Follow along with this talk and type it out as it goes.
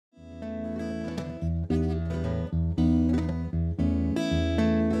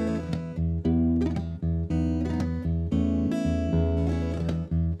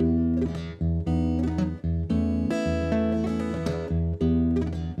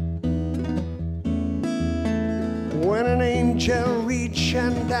angel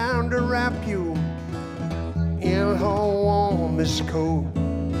reaching down to wrap you in her warmest coat.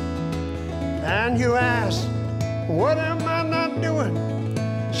 And you ask, what am I not doing?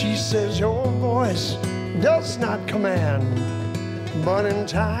 She says, your voice does not command, but in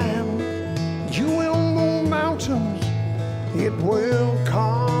time you will move mountains. It will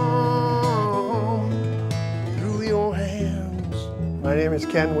come through your hands. My name is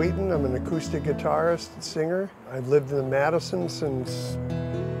Ken Wheaton. I'm an acoustic guitarist and singer. I've lived in the Madison since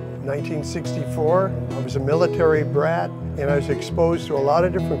 1964. I was a military brat, and I was exposed to a lot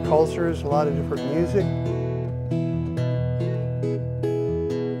of different cultures, a lot of different music.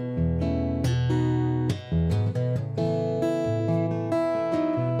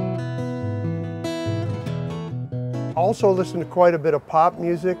 Also listened to quite a bit of pop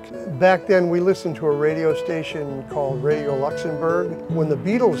music. Back then we listened to a radio station called Radio Luxembourg. When the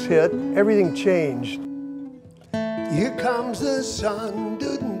Beatles hit, everything changed. Here comes the sun,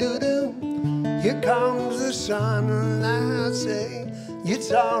 doo-doo-doo-doo. Here comes the sun, and I say,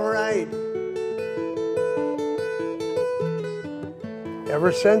 it's all right.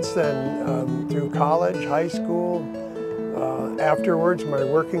 Ever since then, through college, high school, afterwards, my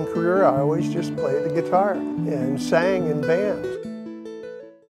working career, I always just played the guitar and sang in bands.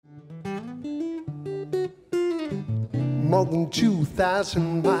 More than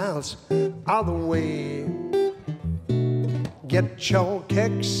 2,000 miles all the way. Get your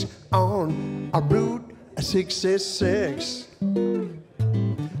kicks on a Route 66.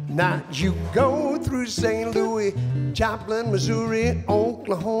 Now you go through St. Louis, Joplin, Missouri,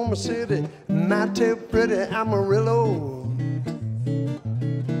 Oklahoma City, mighty pretty Amarillo.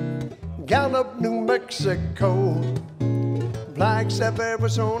 Gallup, New Mexico, Flagstaff,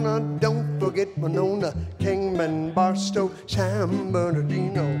 Arizona, don't forget Winona, Kingman, Barstow, San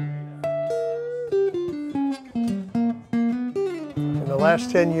Bernardino. In the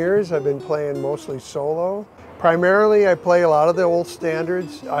last 10 years, I've been playing mostly solo. Primarily, I play a lot of the old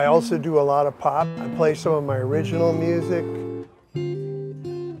standards. I also do a lot of pop. I play some of my original music.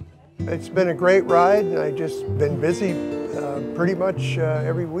 It's been a great ride, and I've just been busy pretty much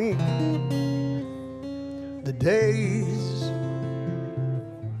every week. The days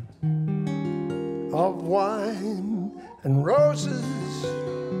of wine and roses,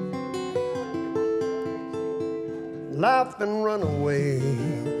 laugh and run away,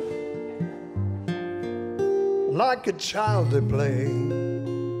 like a child they play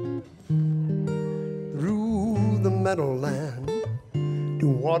through the meadowland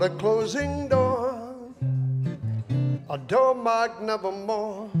toward a closing door, a door marked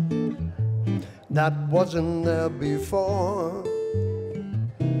nevermore that wasn't there before.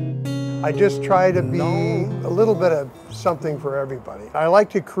 I just try to be a little bit of something for everybody. I like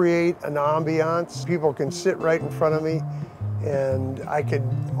to create an ambiance. People can sit right in front of me and I could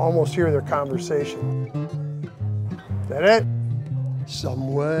almost hear their conversation. Is that it?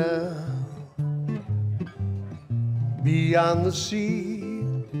 Somewhere beyond the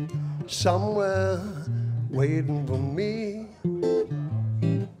sea, somewhere waiting for me,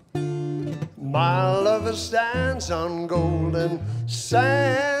 my lover stands on golden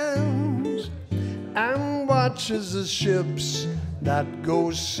sands and watches the ships that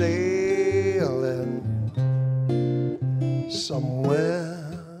go sailing. Somewhere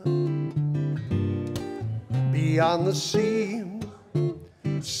beyond the sea,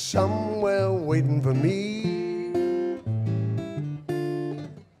 somewhere waiting for me.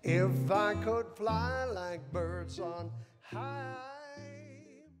 If I could fly like birds on high